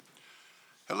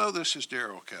Hello, this is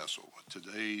Darrell Castle with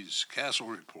today's Castle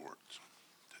Report.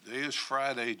 Today is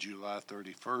Friday, July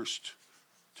 31st,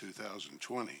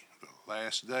 2020, the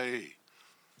last day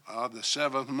of the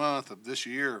 7th month of this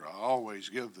year. I always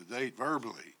give the date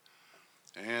verbally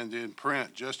and in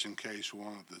print just in case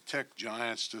one of the tech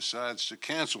giants decides to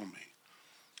cancel me.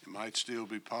 It might still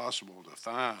be possible to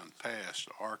find past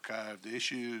archived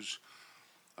issues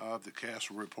of the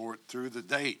Castle Report through the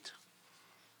date.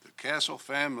 The Castle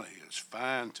family is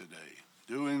fine today,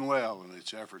 doing well in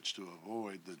its efforts to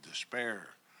avoid the despair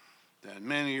that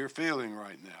many are feeling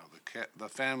right now. The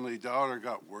family daughter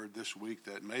got word this week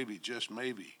that maybe, just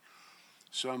maybe,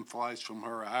 some flights from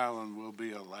her island will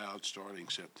be allowed starting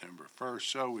September 1st,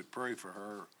 so we pray for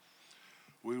her.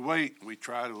 We wait, we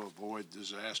try to avoid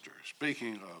disaster.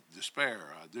 Speaking of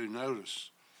despair, I do notice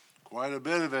quite a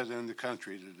bit of it in the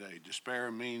country today.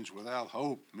 Despair means without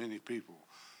hope. Many people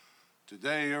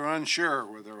today are unsure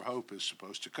where their hope is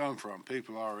supposed to come from.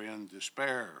 People are in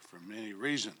despair for many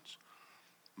reasons.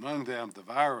 Among them, the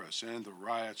virus and the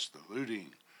riots, the looting,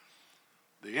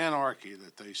 the anarchy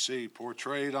that they see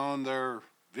portrayed on their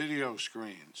video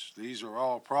screens. These are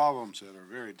all problems that are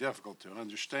very difficult to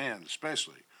understand,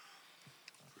 especially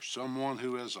for someone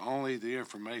who has only the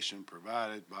information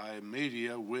provided by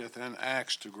media with an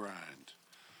axe to grind.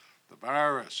 The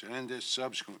virus and its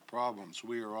subsequent problems,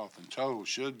 we are often told,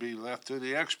 should be left to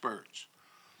the experts.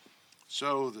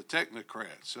 So the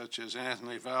technocrats, such as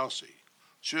Anthony Fauci,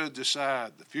 should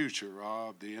decide the future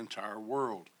of the entire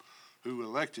world. Who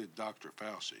elected Dr.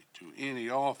 Fauci to any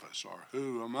office, or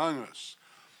who among us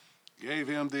gave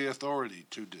him the authority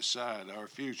to decide our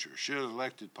future? Should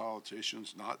elected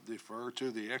politicians not defer to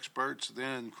the experts,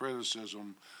 then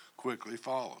criticism quickly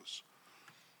follows.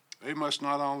 They must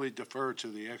not only defer to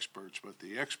the experts, but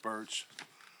the experts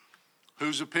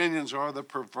whose opinions are the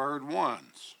preferred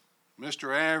ones.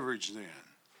 Mr. Average, then,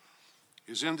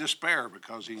 is in despair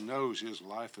because he knows his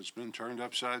life has been turned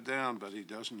upside down, but he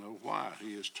doesn't know why.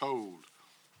 He is told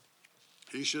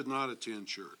he should not attend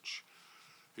church.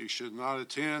 He should not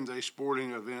attend a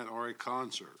sporting event or a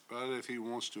concert. But if he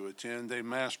wants to attend a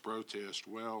mass protest,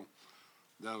 well,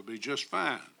 that'll be just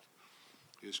fine.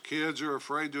 His kids are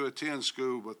afraid to attend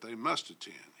school, but they must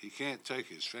attend. He can't take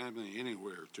his family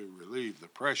anywhere to relieve the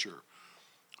pressure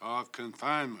of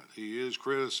confinement. He is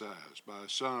criticized by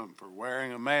some for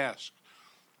wearing a mask,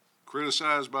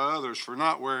 criticized by others for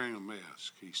not wearing a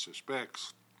mask. He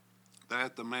suspects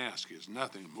that the mask is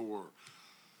nothing more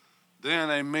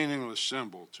than a meaningless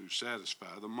symbol to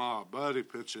satisfy the mob, but he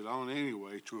puts it on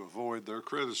anyway to avoid their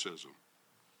criticism.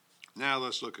 Now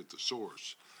let's look at the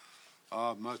source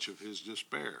of much of his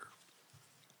despair.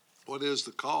 What is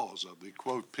the cause of the,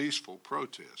 quote, peaceful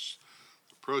protests?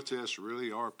 The protests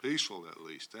really are peaceful, at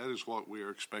least. That is what we are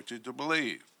expected to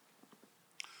believe.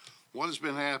 What has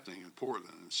been happening in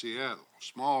Portland and Seattle?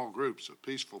 Small groups of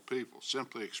peaceful people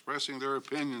simply expressing their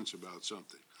opinions about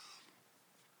something.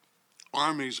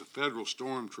 Armies of federal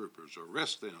stormtroopers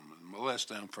arrest them and molest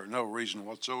them for no reason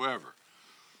whatsoever.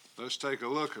 Let's take a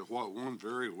look at what one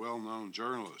very well-known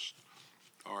journalist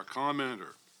or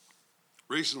commentator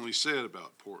recently said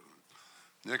about Portland.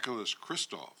 Nicholas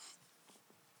Kristof,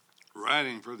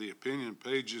 writing for the opinion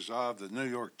pages of the New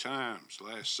York Times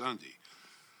last Sunday,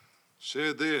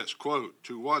 said this, quote,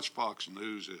 "To watch Fox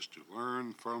News is to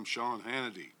learn from Sean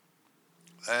Hannity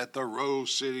that the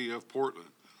Rose City of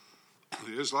Portland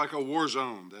is like a war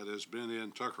zone that has been,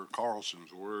 in Tucker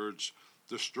Carlson's words,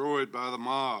 destroyed by the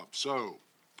mob. So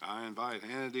I invite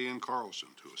Hannity and Carlson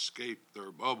to escape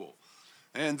their bubble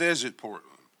and visit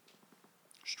Portland.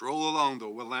 Stroll along the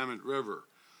Willamette River.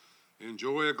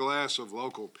 Enjoy a glass of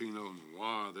local pinot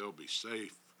noir. They'll be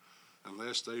safe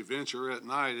unless they venture at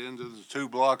night into the 2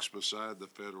 blocks beside the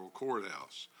federal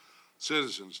courthouse.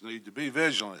 Citizens need to be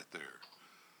vigilant there,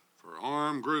 for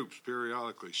armed groups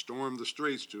periodically storm the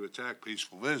streets to attack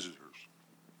peaceful visitors.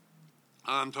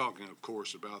 I'm talking, of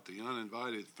course, about the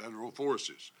uninvited federal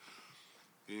forces."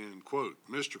 End quote.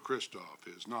 Mr. Kristof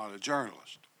is not a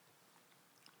journalist.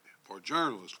 For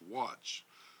journalists, watch,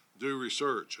 do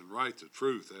research, and write the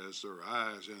truth as their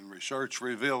eyes and research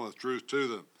reveal the truth to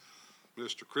them.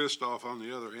 Mr. Kristof, on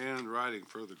the other hand, writing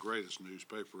for the greatest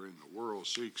newspaper in the world,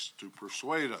 seeks to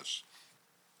persuade us,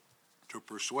 to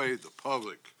persuade the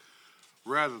public,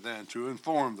 rather than to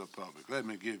inform the public. Let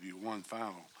me give you one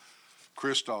final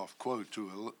Kristof quote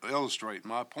to illustrate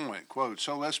my point. Quote,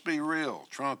 "So let's be real.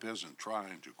 Trump isn't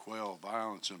trying to quell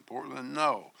violence in Portland.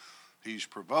 No, he's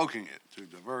provoking it to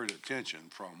divert attention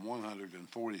from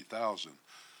 140,000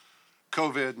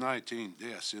 COVID-19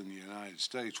 deaths in the United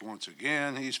States. Once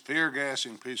again, he's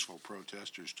fear-gassing peaceful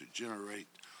protesters to generate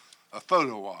a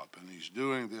photo op, and he's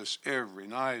doing this every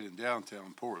night in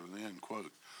downtown Portland, end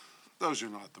quote. Those are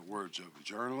not the words of a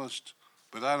journalist,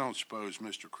 but I don't suppose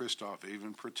Mr. Kristof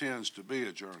even pretends to be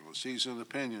a journalist. He's an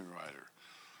opinion writer.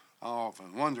 I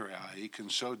often wonder how he can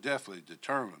so deftly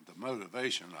determine the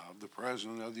motivation of the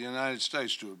President of the United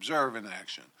States to observe an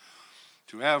action.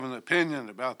 To have an opinion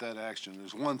about that action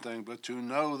is one thing, but to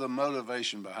know the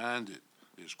motivation behind it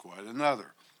is quite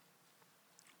another.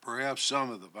 Perhaps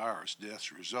some of the virus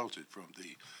deaths resulted from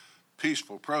the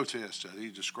peaceful protests that he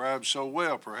described so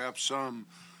well. Perhaps some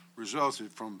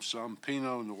resulted from some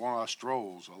pinot noir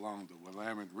strolls along the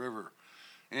Willamette River.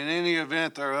 In any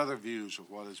event, there are other views of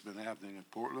what has been happening in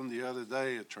Portland. The other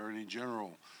day, Attorney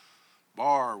General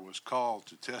Barr was called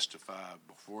to testify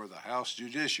before the House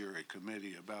Judiciary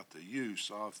Committee about the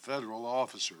use of federal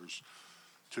officers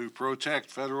to protect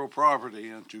federal property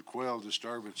and to quell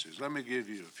disturbances. Let me give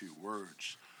you a few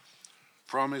words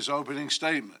from his opening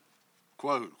statement.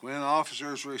 Quote, when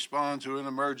officers respond to an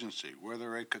emergency,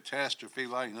 whether a catastrophe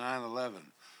like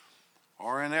 9/11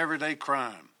 or an everyday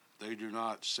crime, they do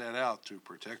not set out to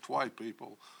protect white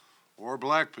people or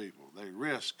black people. They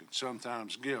risk and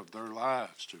sometimes give their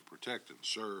lives to protect and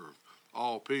serve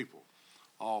all people.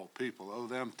 All people owe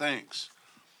them thanks.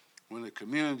 When a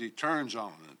community turns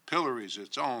on and pillories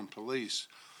its own police,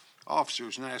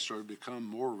 officers naturally become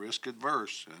more risk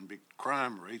adverse and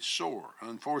crime rates soar,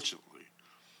 unfortunately.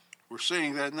 We're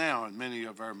seeing that now in many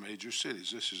of our major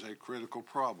cities. This is a critical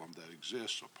problem that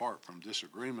exists apart from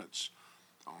disagreements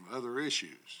on other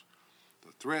issues.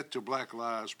 The threat to black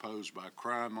lives posed by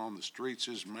crime on the streets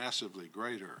is massively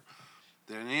greater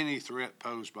than any threat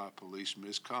posed by police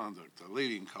misconduct. The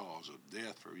leading cause of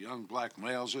death for young black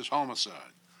males is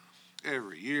homicide.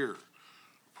 Every year,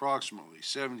 approximately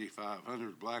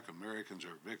 7,500 black Americans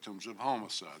are victims of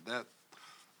homicide. The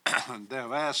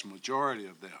vast majority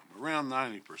of them, around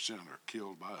 90%, are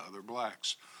killed by other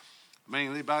blacks,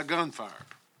 mainly by gunfire.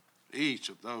 Each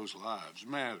of those lives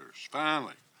matters.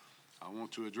 Finally, I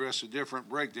want to address a different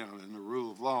breakdown in the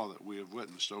rule of law that we have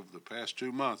witnessed over the past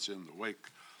 2 months in the wake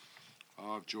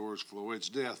of George Floyd's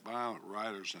death. Violent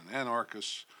rioters and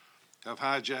anarchists have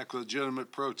hijacked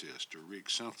legitimate protests to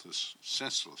wreak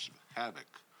senseless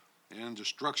havoc and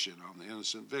destruction on the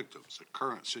innocent victims. The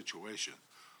current situation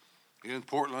in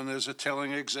Portland is a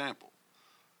telling example.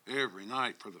 Every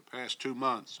night for the past 2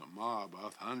 months, a mob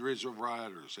of hundreds of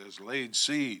rioters has laid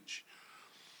siege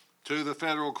to the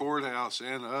federal courthouse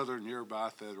and other nearby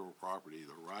federal property.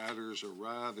 The rioters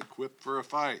arrive equipped for a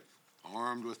fight,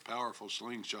 armed with powerful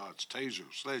slingshots,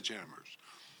 tasers, sledgehammers,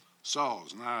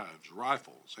 saws, knives,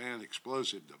 rifles, and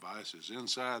explosive devices.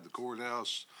 Inside the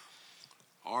courthouse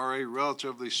are a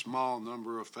relatively small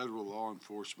number of federal law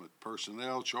enforcement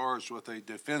personnel charged with a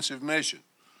defensive mission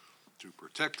to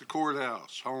protect the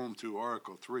courthouse, home to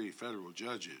Article III federal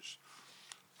judges,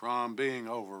 from being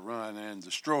overrun and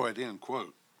destroyed, end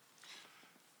quote.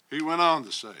 He went on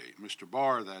to say, Mr.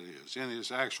 Barr, that is, in his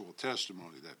actual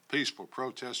testimony, that peaceful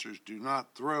protesters do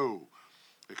not throw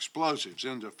explosives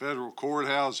into federal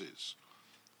courthouses.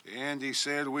 And he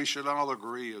said we should all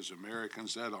agree as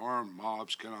Americans that armed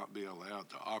mobs cannot be allowed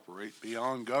to operate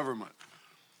beyond government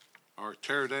or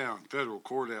tear down federal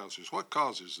courthouses. What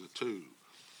causes the two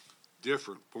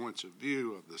different points of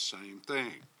view of the same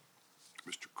thing?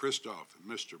 Mr. Kristof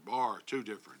and Mr. Barr, two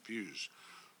different views.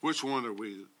 Which one are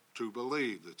we to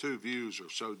believe? The two views are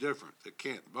so different they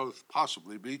can't both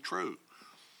possibly be true.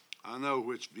 I know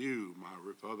which view my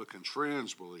Republican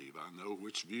friends believe. I know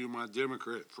which view my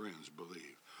Democrat friends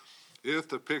believe. If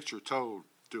the picture told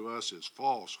to us is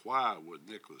false, why would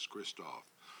Nicholas Kristof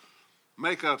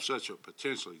make up such a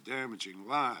potentially damaging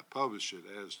lie, publish it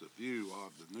as the view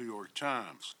of the New York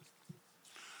Times?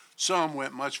 Some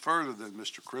went much further than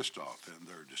Mr. Kristof in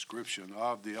their description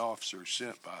of the officers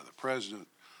sent by the president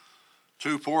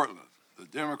to Portland. The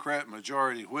Democrat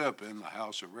majority whip in the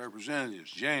House of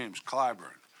Representatives, James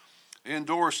Clyburn,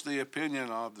 endorsed the opinion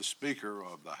of the Speaker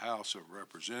of the House of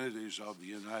Representatives of the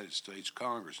United States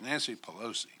Congress, Nancy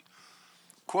Pelosi.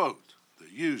 Quote,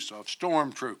 the use of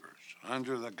stormtroopers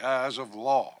under the guise of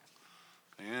law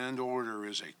and order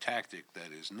is a tactic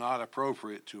that is not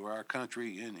appropriate to our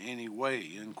country in any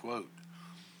way, end quote.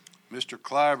 Mr.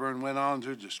 Clyburn went on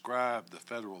to describe the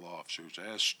federal officers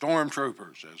as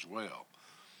stormtroopers as well.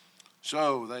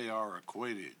 So they are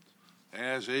equated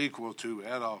as equal to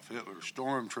Adolf Hitler's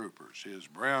stormtroopers, his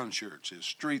brown shirts, his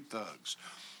street thugs.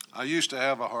 I used to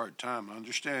have a hard time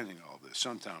understanding all this.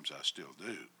 Sometimes I still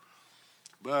do.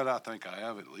 But I think I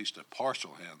have at least a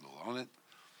partial handle on it.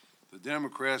 The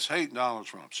Democrats hate Donald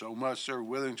Trump so much they're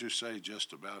willing to say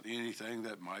just about anything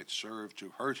that might serve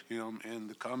to hurt him in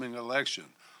the coming election.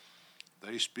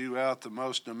 They spew out the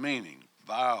most demeaning,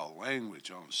 vile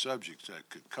language on subjects that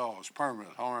could cause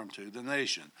permanent harm to the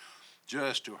nation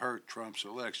just to hurt Trump's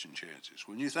election chances.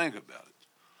 When you think about it,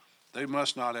 they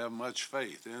must not have much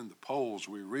faith in the polls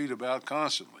we read about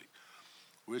constantly,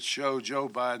 which show Joe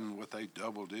Biden with a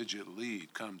double-digit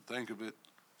lead. Come to think of it,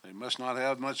 they must not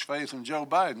have much faith in Joe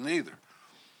Biden either.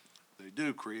 They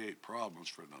do create problems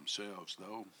for themselves,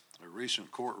 though. A recent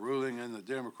court ruling in the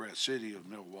Democrat city of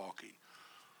Milwaukee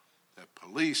that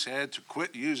police had to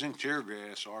quit using tear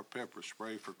gas or pepper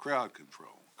spray for crowd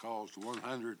control caused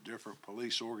 100 different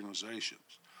police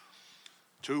organizations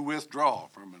to withdraw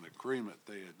from an agreement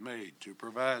they had made to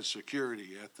provide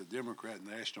security at the Democrat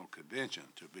National Convention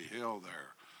to be held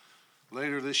there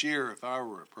later this year. If I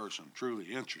were a person truly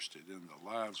interested in the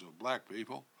lives of black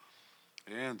people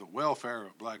and the welfare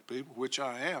of black people, which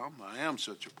I am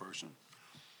such a person,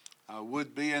 I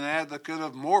would be an advocate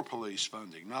of more police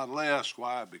funding, not less.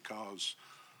 Why? Because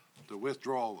the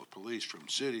withdrawal of police from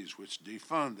cities which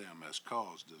defund them has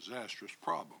caused disastrous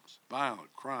problems.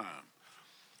 Violent crime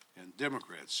in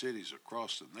Democrat cities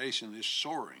across the nation is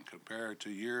soaring compared to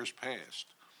years past.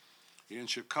 In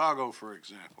Chicago, for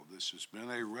example, this has been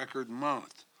a record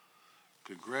month.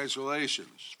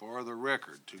 Congratulations, for the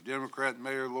record, to Democrat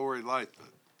Mayor Lori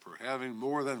Lightfoot for having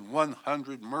more than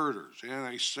 100 murders in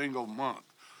a single month,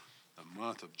 the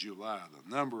month of July.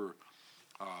 The number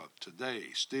today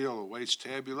still awaits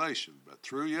tabulation, but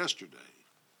through yesterday,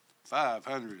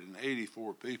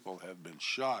 584 people have been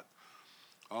shot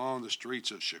on the streets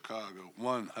of Chicago,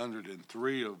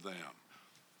 103 of them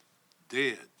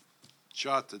dead,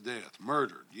 shot to death,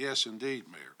 murdered. Yes, indeed,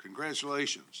 Mayor.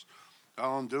 Congratulations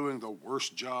on doing the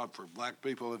worst job for black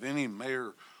people of any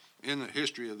mayor in the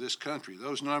history of this country.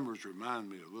 Those numbers remind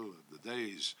me a little of the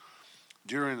days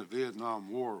during the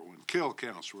Vietnam War when kill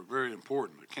counts were very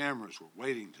important. The cameras were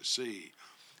waiting to see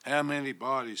how many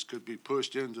bodies could be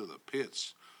pushed into the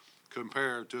pits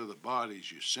compared to the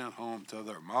bodies you sent home to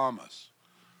their mamas.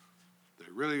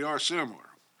 They really are similar.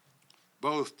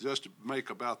 Both just make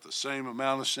about the same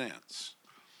amount of sense.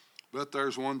 But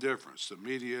there's one difference. The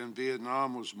media in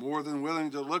Vietnam was more than willing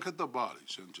to look at the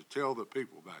bodies and to tell the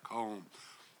people back home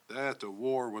that the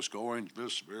war was going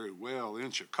just very well.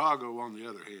 In Chicago, on the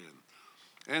other hand,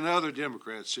 and other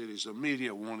Democrat cities, the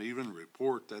media won't even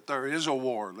report that there is a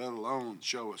war, let alone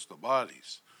show us the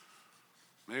bodies.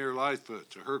 Mayor Lightfoot,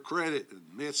 to her credit,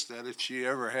 admits that if she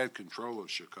ever had control of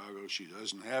Chicago, she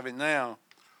doesn't have it now.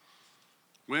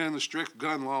 When the strict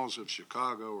gun laws of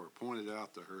Chicago are pointed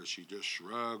out to her, she just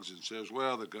shrugs and says,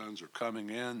 well, the guns are coming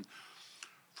in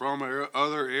from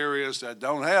other areas that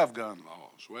don't have gun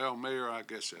laws. Well, Mayor, I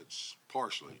guess that's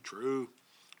partially true.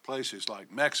 Places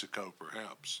like Mexico,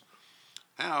 perhaps.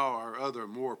 How are other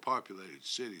more populated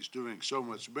cities doing so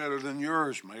much better than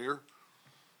yours, Mayor?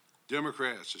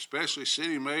 Democrats, especially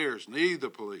city mayors, need the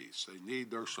police. They need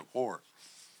their support.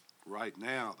 Right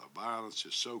now, the violence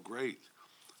is so great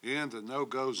in the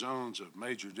no-go zones of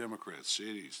major Democrat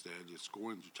cities that it's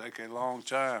going to take a long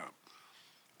time,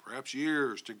 perhaps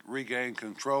years, to regain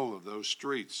control of those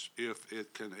streets, if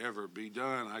it can ever be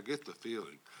done. I get the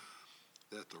feeling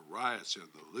that the riots and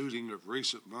the looting of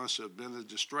recent months have been a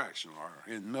distraction,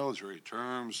 or in military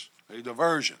terms, a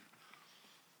diversion.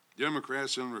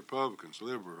 Democrats and Republicans,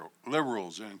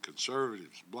 liberals and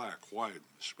conservatives, black, white,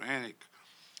 Hispanic,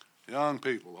 young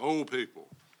people, old people,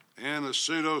 and the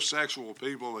pseudo-sexual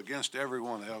people against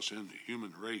everyone else in the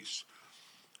human race.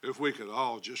 If we could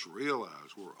all just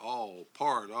realize we're all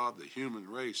part of the human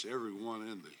race, everyone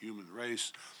in the human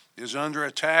race is under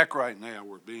attack right now.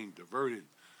 We're being diverted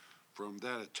from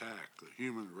that attack. The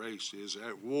human race is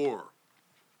at war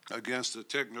against the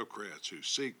technocrats who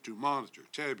seek to monitor,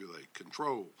 tabulate,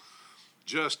 control,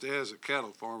 just as a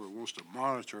cattle farmer wants to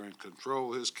monitor and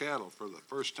control his cattle. For the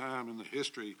first time in the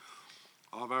history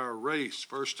of our race,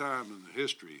 first time in the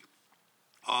history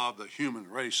of the human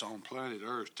race on planet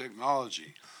Earth,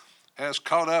 technology has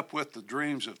caught up with the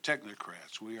dreams of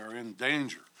technocrats. We are in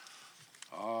danger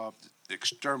of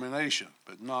extermination,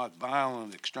 but not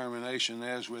violent extermination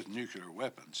as with nuclear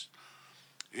weapons.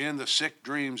 In the sick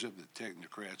dreams of the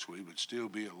technocrats, we would still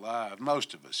be alive,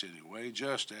 most of us anyway,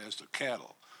 just as the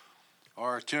cattle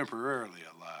are temporarily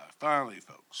alive. Finally,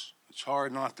 folks, it's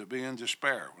hard not to be in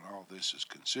despair when all this is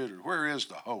considered. Where is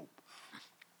the hope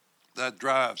that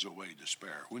drives away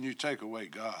despair? When you take away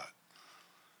God,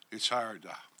 it's hard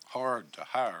to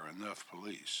hire enough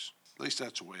police. At least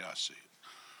that's the way I see it.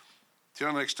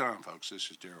 Till next time, folks,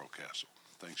 this is Darrell Castle.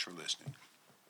 Thanks for listening.